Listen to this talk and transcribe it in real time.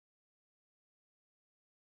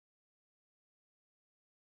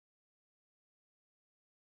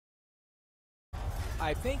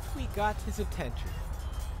I think we got his attention.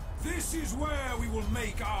 This is where we will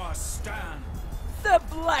make our stand. The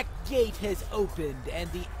Black Gate has opened,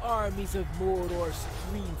 and the armies of Mordor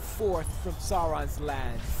stream forth from Sauron's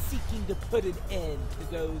land, seeking to put an end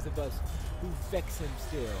to those of us who vex him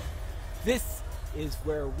still. This is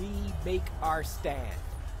where we make our stand.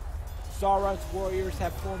 Sauron's warriors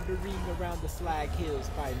have formed a ring around the Slag Hills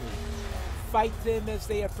by me. Fight them as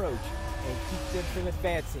they approach, and keep them from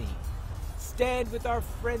advancing. Stand with our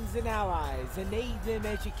friends and allies, and aid them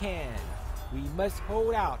as you can. We must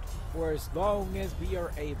hold out for as long as we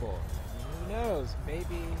are able. Who knows,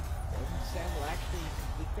 maybe Sam will actually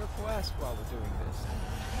complete their quest while we're doing this.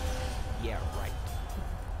 Yeah, right.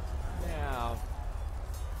 Now,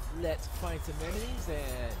 let's find some enemies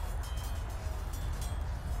and...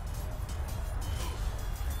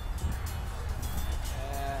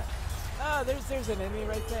 oh, there's an enemy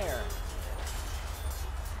right there.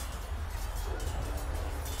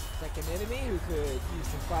 Like an enemy who could use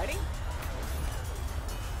some fighting.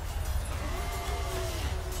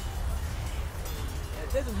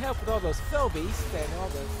 It doesn't help with all those fell beasts and all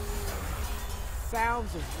the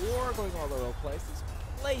sounds of war going all over the place. This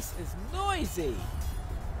place is noisy.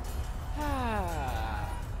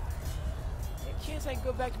 Any chance I can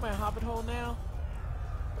go back to my hobbit hole now?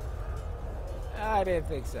 I didn't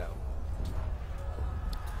think so.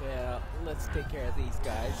 Well, let's take care of these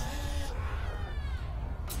guys.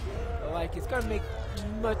 Like, it's gonna make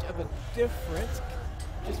much of a difference.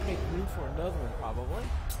 Just make room for another one, probably.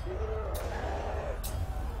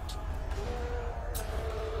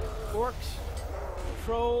 Orcs,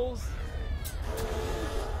 trolls,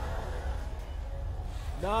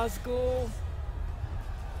 Nazgul,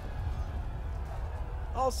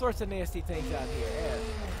 all sorts of nasty things out here.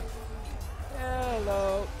 Yeah.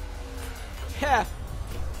 Hello. Yeah.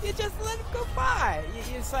 You just let him go by.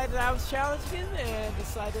 You decided I was challenging and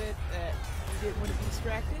decided that you didn't want to be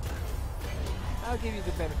distracted. I'll give you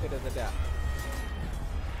the benefit of the doubt.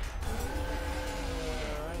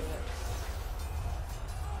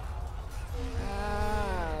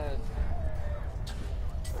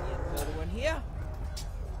 Another one here.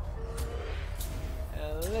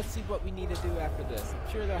 Let's see what we need to do after this.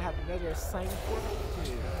 I'm sure they'll have another assignment for me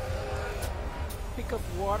to pick up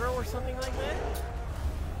water or something like that.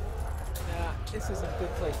 This is a good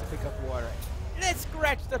place to pick up water. Let's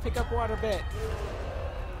scratch the pick up water bit.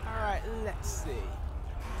 Alright, let's see.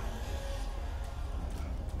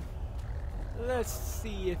 Let's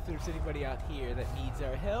see if there's anybody out here that needs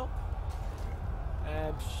our help.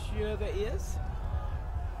 I'm sure there is.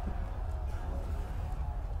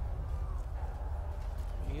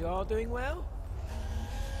 You all doing well?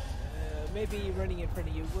 Maybe running in front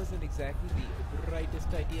of you wasn't exactly the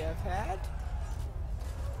brightest idea I've had.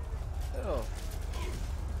 Oh.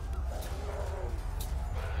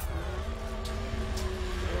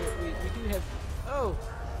 We do have... oh!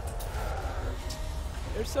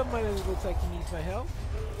 There's somebody that looks like he needs my help.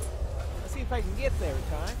 Let's see if I can get there in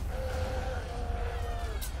time.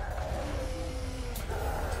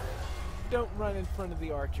 Don't run in front of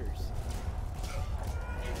the archers.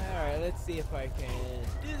 Alright, let's see if I can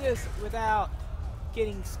do this without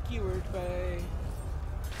getting skewered by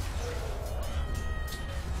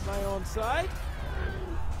my own side.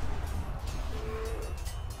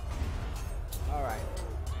 Alright.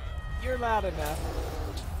 You're loud enough.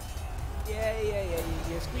 Yeah.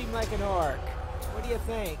 You scream like an orc. What do you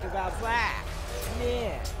think about that?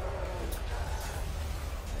 Yeah.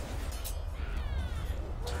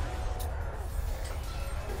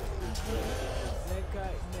 That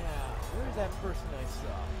guy now. Where's that person I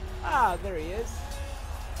saw? Ah, there he is.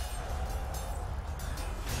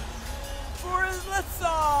 For Let's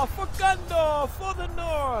for Gondor, for the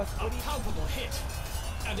north. A palpable hit,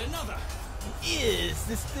 and another. Is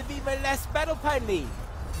this to be my last battle, Pineleaf?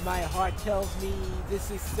 My heart tells me this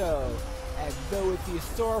is so, and though it be a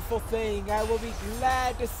sorrowful thing, I will be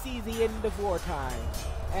glad to see the end of wartime,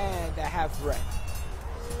 and I have rest.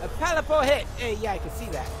 A palpable hit. Yeah, I can see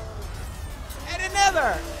that. And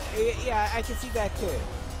another. Yeah, I can see that too.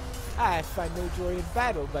 I find no joy in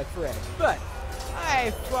battle, my friend, but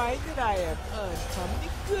I find that I am uncommonly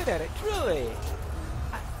good at it, truly.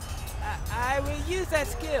 I will use that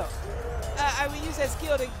skill. I will use that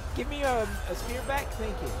skill to give me a spear back.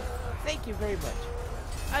 Thank you. Thank you very much.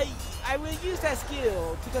 I will use that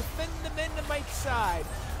skill to defend the men of my side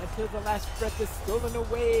until the last breath is stolen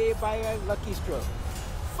away by a lucky stroke.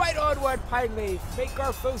 Fight onward, Pineleaf. Make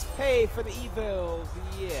our foes pay for the evils.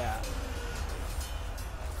 Yeah.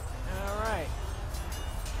 Alright.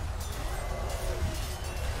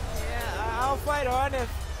 Yeah, I'll fight on if...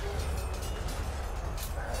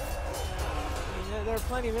 there are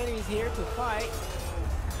plenty of enemies here to fight.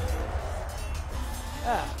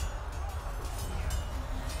 Ah.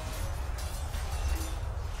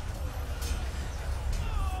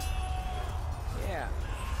 Yeah.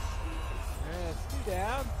 That's 2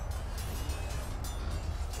 down.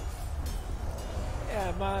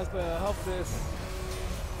 Yeah, might as well help this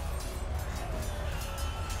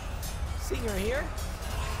singer here,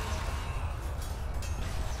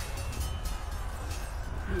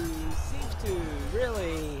 who seems to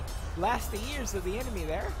really blast the ears of the enemy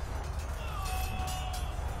there.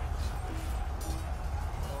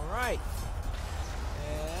 Alright.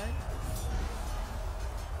 And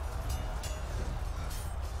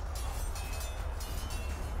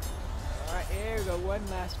alright, here we go, one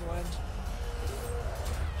last one.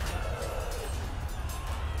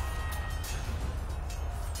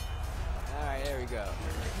 Alright, there we go.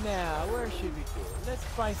 Now, where should we go? Let's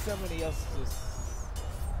find somebody else to...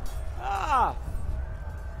 Ah!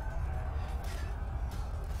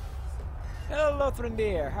 Hello, Lothran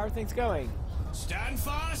dear. How are things going? Stand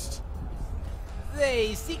fast!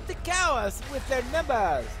 They seek to cow us with their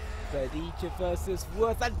numbers, but each of us is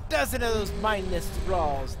worth a dozen of those mindless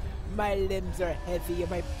thralls. My limbs are heavy and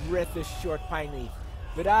my breath is short, Pineleaf,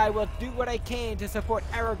 but I will do what I can to support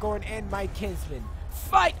Aragorn and my kinsmen.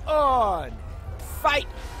 Fight on! Fight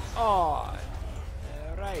on!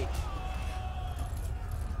 Alright.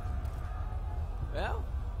 Well?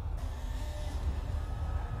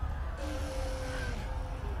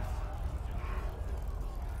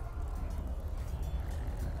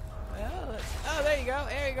 Oh, there you go,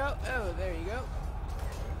 there you go. Oh, there you go.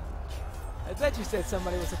 I thought you said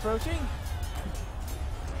somebody was approaching.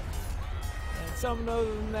 And someone other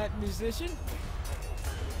than that musician.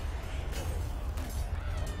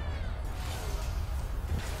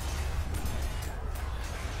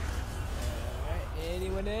 Alright,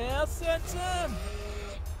 anyone else? Some?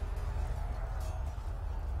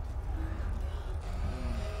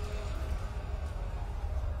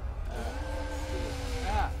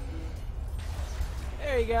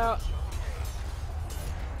 There you go.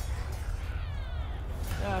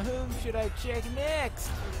 Now, whom should I check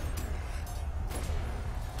next?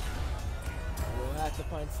 We'll have to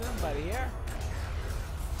find somebody here.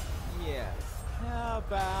 Yes. How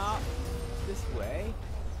about this way?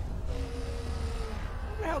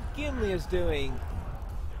 I wonder how Gimli is doing.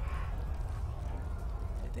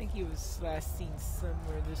 I think he was last seen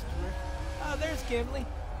somewhere in this direction. Oh, there's Gimli.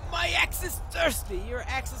 My axe is thirsty. Your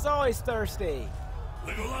axe is always thirsty.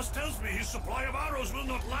 Legolas tells me his supply of arrows will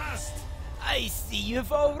not last. I see you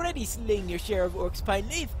have already slain your share of orcs,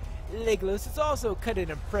 Pineleaf. Legolas has also cut an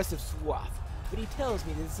impressive swath, but he tells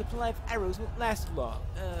me that the supply of arrows won't last long.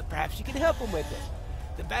 Perhaps you can help him with it.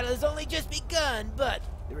 The battle has only just begun, but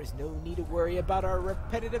there is no need to worry about our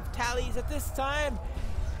repetitive tallies at this time.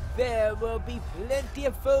 There will be plenty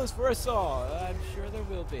of foes for us all. I'm sure there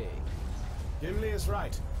will be. Gimli is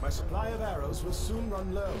right. My supply of arrows will soon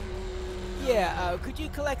run low. Yeah, could you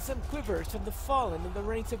collect some quivers from the fallen in the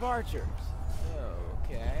ranks of archers? Oh,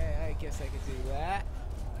 okay. I guess I could do that.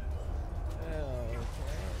 Oh, okay.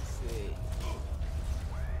 Let's see.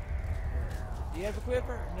 Do you have a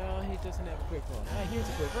quiver? No, he doesn't have a quiver on. Ah, here's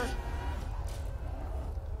a quiver.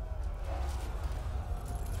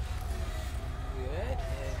 Good.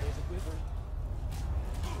 And there's a quiver.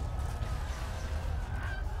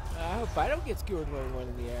 I hope I don't get skewered by one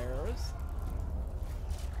of the arrows.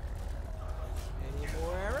 Any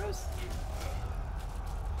more arrows?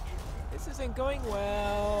 This isn't going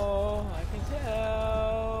well, I can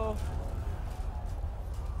tell.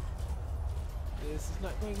 This is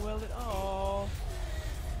not going well at all.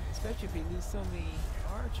 Especially if we lose so many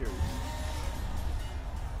archers.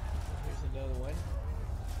 Here's another one.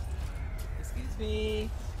 Excuse me.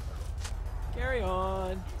 Carry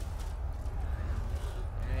on.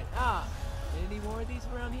 And any more of these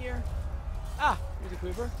around here? Ah, here's a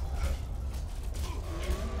quiver.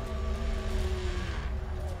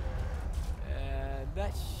 And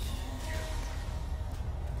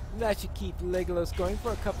that should keep Legolas going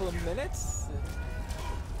for a couple of minutes.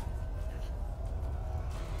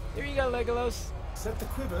 Here you go, Legolas. Set the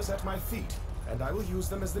quivers at my feet, and I will use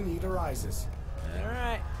them as the need arises.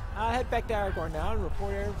 Alright, I'll head back to Aragorn now and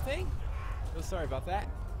report everything. Oh, sorry about that.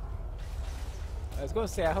 I was going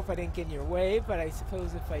to say, I hope I didn't get in your way, but I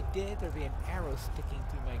suppose if I did, there'd be an arrow sticking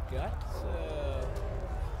through my gut, so...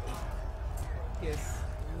 Yes,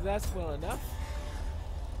 that's well enough.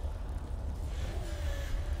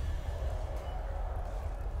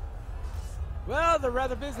 Well, they're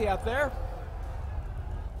rather busy out there.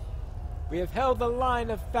 We have held the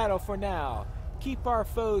line of battle for now. Keep our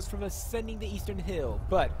foes from ascending the eastern hill,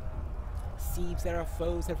 but Seems that our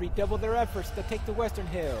foes have redoubled their efforts to take the western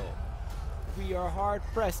hill. We are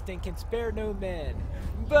hard-pressed and can spare no men.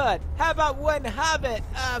 But how about one hobbit?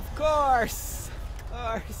 Of course!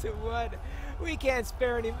 Of course, what? We can't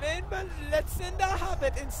spare any men, but let's send a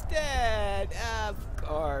hobbit instead. Of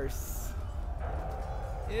course.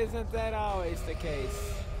 Isn't that always the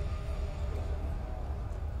case?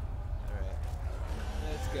 Alright.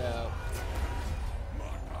 Let's go.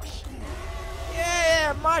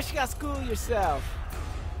 Yeah, Marshka, school yourself.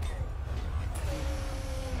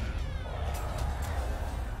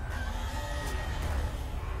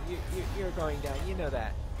 You're going down, you know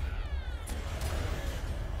that.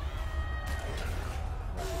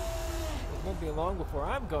 It won't be long before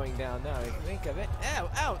I'm going down now, if you think of it. Ow,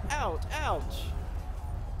 ow, ow, ouch!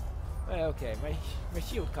 Well, okay, my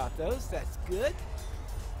shield caught those, that's good.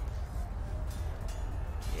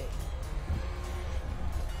 Yeah.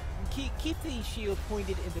 Keep the shield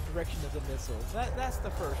pointed in the direction of the missiles. That's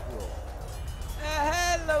the first rule.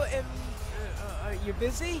 Hello, you're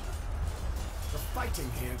busy? The fighting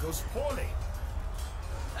here goes poorly.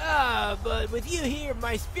 Ah, but with you here,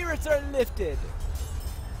 my spirits are lifted.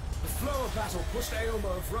 The flow of battle pushed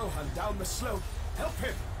Aomer of Rohan down the slope. Help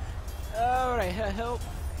him! Alright, help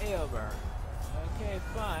Aomer. Okay,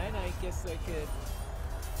 fine. I guess I could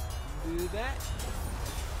do that.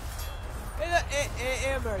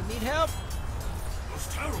 Aomer, need help? Those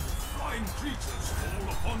terrible flying creatures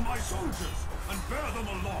fall upon my soldiers and bear them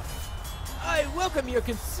aloft. I welcome your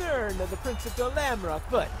concern of the Prince of Dolamrock,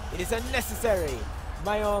 but it is unnecessary.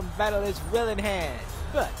 My own battle is well in hand.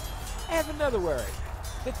 But I have another word.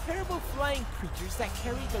 The terrible flying creatures that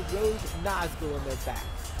carry the road Nazgul on their backs.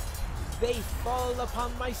 They fall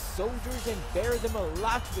upon my soldiers and bear them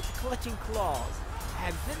aloft with clutching claws,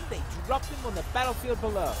 and then they drop them on the battlefield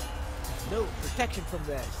below. No protection from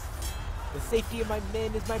this. The safety of my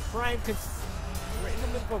men is my prime concern. We're in the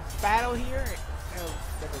middle of battle here. Oh,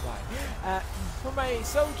 never mind. For my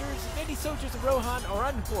soldiers, many soldiers of Rohan are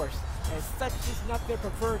unhorsed, and such is not their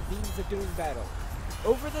preferred means of doing battle.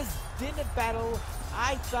 Over this din of battle,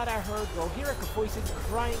 I thought I heard Rohirric voices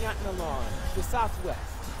crying out in alarm, to the southwest.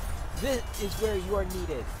 This is where you are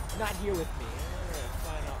needed, not here with me. Alright,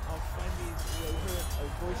 fine, I'll find these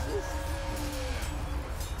Rohirric voices.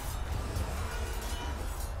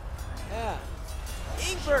 Yeah.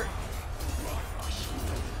 Ingbert!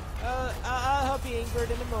 I'll help you, Ingbert,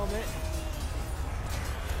 in a moment.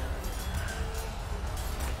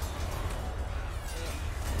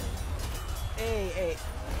 Hey,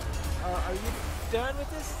 are you done with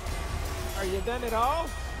this? Are you done at all?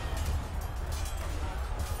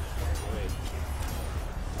 Wait.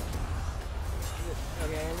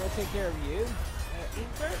 Okay, I'm gonna take care of you.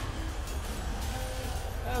 Ingbert?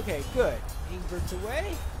 Okay, good. Ingbert's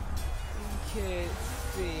away. Okay, let's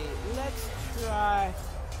see. Let's try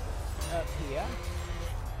up here.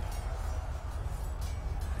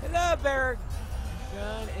 Hello, Barrack,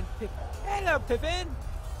 John, and Pippin. Hello, Pippin.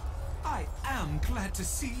 I am glad to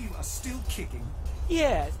see you are still kicking.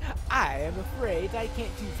 Yes, I am afraid I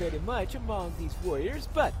can't do very much among these warriors,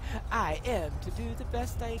 but I am to do the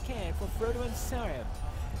best I can for Frodo and Sam.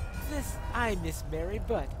 This I miss Merry,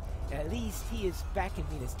 but at least he is back in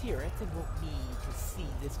Minas Tirith and won't need to see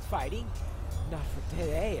this fighting. Not for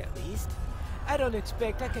today, at least. I don't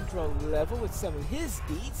expect I can draw level with some of his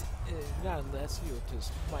deeds, not unless you'll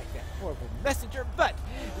just smite that horrible messenger, but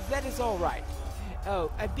that is all right.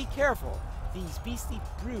 Oh, and be careful. These beastly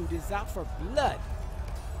brood is out for blood.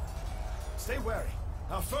 Stay wary.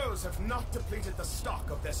 Our foes have not depleted the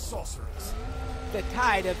stock of their sorceries. The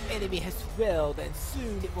tide of enemy has swelled, and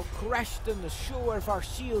soon it will crash on the shore of our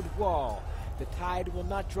shield wall. The tide will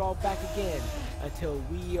not draw back again until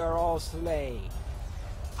we are all slain.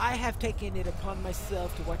 I have taken it upon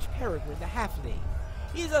myself to watch Peregrine the Halfling.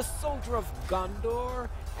 He is a soldier of Gondor,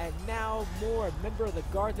 and now more a member of the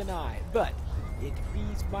Guard than I, but it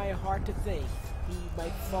grieves my heart to think he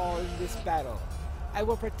might fall in this battle. I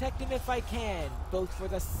will protect him if I can, both for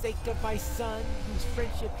the sake of my son, whose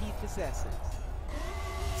friendship he possesses.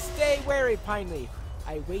 Stay wary, Pineleaf.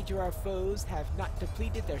 I wager our foes have not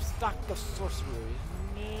depleted their stock of sorcery.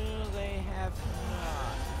 No, they have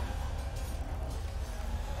not.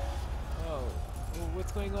 Oh, well,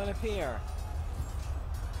 what's going on up here?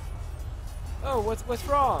 Oh, what's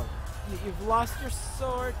wrong? You've lost your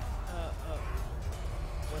sword?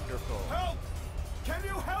 Wonderful. Help! Can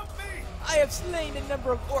you help me? I have slain a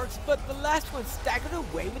number of orcs, but the last one staggered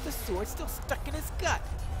away with the sword still stuck in his gut.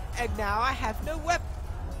 And now I have no weapon.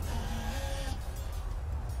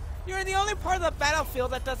 You're in the only part of the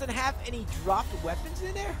battlefield that doesn't have any dropped weapons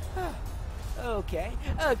in there? Okay.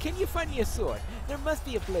 Can you find me a sword? There must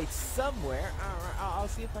be a blade somewhere. Alright, I'll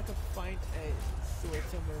see if I can find a sword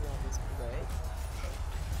somewhere around this blade.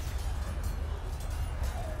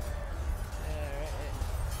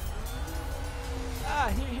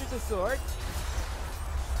 Alright. Here's a sword.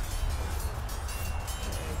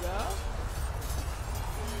 There you go.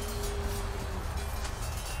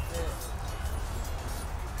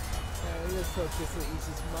 Let's hope this will ease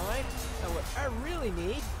his mind. Now what I really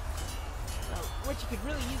need, what you could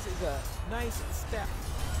really use is a nice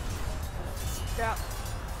stout.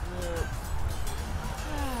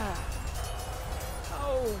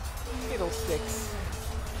 Oh, fiddlesticks.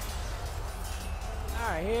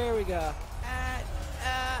 Alright, here we go.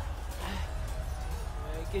 I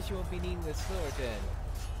guess you won't be needing the sword then.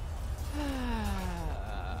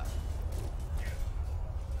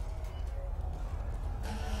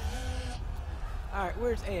 Alright,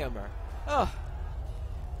 where's Aomer? Oh!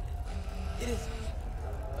 It is...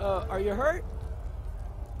 are you hurt?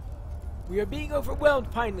 We are being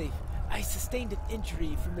overwhelmed, Pineleaf. I sustained an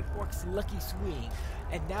injury from an orc's lucky swing,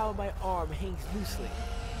 and now my arm hangs loosely.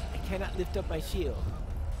 I cannot lift up my shield.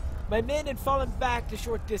 My men had fallen back a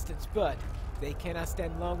short distance, but they cannot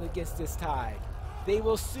stand long against this tide. They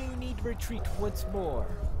will soon need to retreat once more.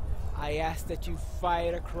 I ask that you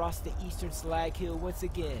fight across the eastern slag hill once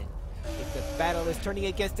again. If the battle is turning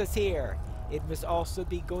against us here, it must also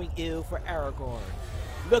be going ill for Aragorn.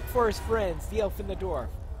 Look for his friends, the elf and the dwarf.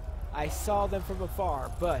 I saw them from afar,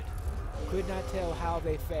 but could not tell how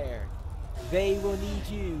they fared. They will need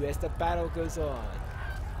you as the battle goes on.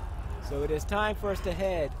 So it is time for us to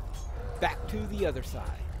head back to the other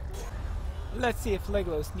side. Let's see if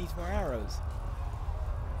Legolas needs more arrows.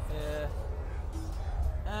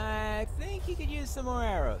 I think he could use some more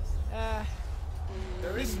arrows.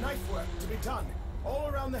 There is knife work to be done, all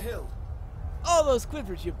around the hill. All those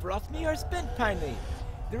quivers you brought me are spent, Pineleaf.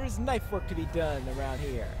 There is knife work to be done around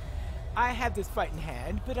here. I have this fight in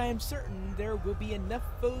hand, but I am certain there will be enough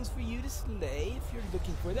foes for you to slay if you're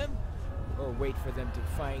looking for them. Or wait for them to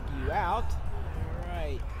find you out.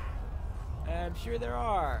 Alright. I'm sure there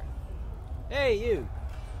are. Hey, you!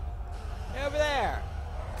 Hey, over there!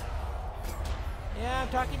 Yeah, I'm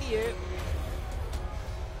talking to you.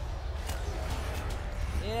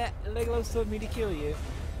 Yeah, Legolas told me to kill you.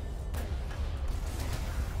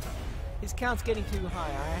 His count's getting too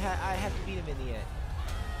high. I have to beat him in the end.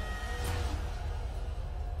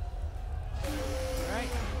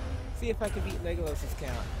 Alright. See if I can beat Legolas'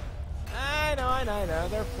 count. I know.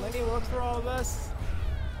 There are plenty of work for all of us.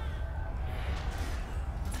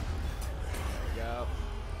 There we go.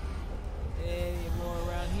 Any more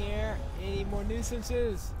around here? Any more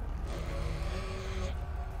nuisances?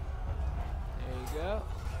 There you go.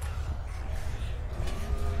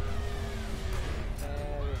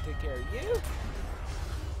 And we'll take care of you.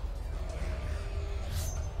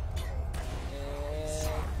 And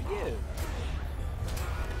for you.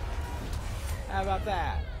 How about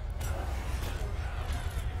that?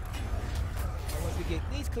 And once we get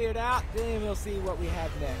these cleared out, then we'll see what we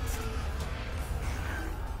have next.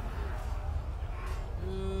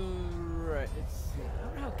 Right, let's see. I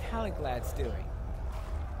don't know how Calinglad's doing.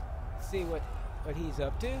 Let's see what he's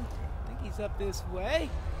up to. I think he's up this way.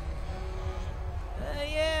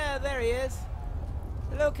 Yeah, there he is.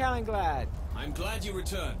 Hello, Calinglad. I'm glad you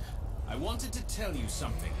returned. I wanted to tell you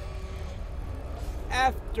something.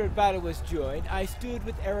 After battle was joined, I stood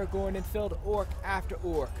with Aragorn and felled orc after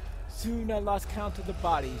orc. Soon I lost count of the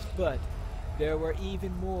bodies, but there were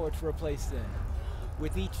even more to replace them.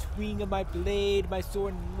 With each swing of my blade, my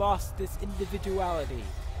sword lost its individuality.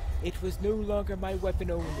 It was no longer my weapon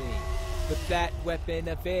only, but that weapon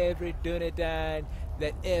of every Dunedain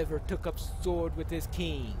that ever took up sword with his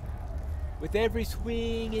king. With every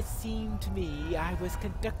swing, it seemed to me I was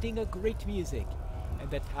conducting a great music, and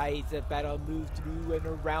the tides of battle moved through and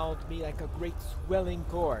around me like a great swelling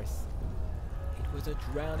chorus. It was a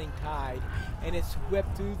drowning tide, and it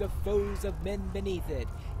swept through the foes of men beneath it,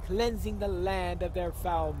 cleansing the land of their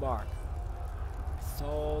foul mark. I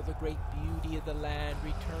saw the great beauty of the land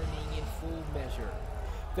returning in full measure,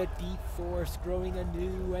 the deep forests growing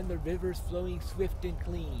anew and the rivers flowing swift and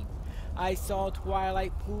clean. I saw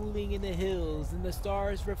twilight pooling in the hills and the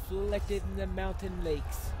stars reflected in the mountain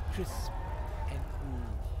lakes, crisp and cool.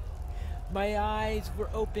 My eyes were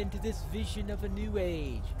open to this vision of a new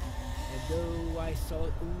age, and though I saw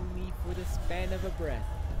it only for the span of a breath,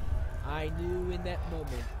 I knew in that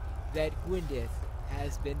moment that Gwyneth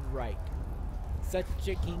has been right. Such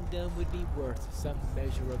a kingdom would be worth some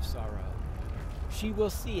measure of sorrow. She will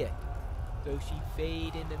see it, though she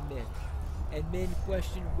fade into myth, and men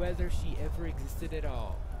question whether she ever existed at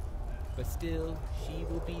all. But still, she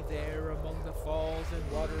will be there among the falls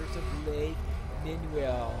and waters of Lake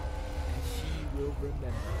Ninuel, and she will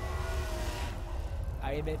remember.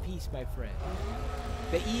 I am at peace, my friend.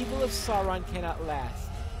 The evil of Sauron cannot last,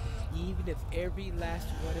 even if every last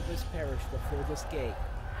one of us perish before this gate.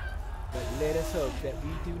 But let us hope that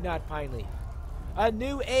we do not, Pineleaf. A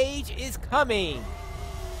new age is coming!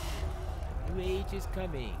 A new age is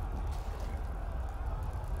coming.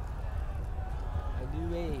 A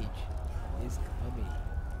new age is coming.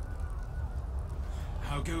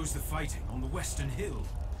 How goes the fighting on the Western Hill?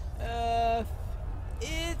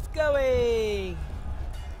 It's going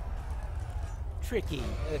tricky,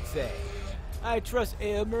 let's say. I trust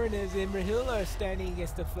Aylmer and his Imrahil are standing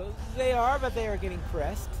against the foes. They are, but they are getting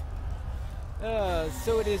pressed.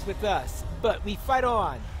 So it is with us. But we fight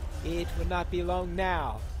on. It will not be long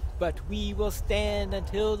now, but we will stand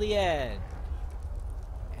until the end.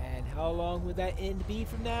 And how long will that end be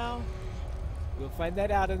from now? We'll find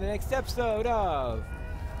that out in the next episode of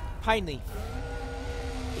Pineleaf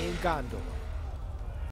in Gondor.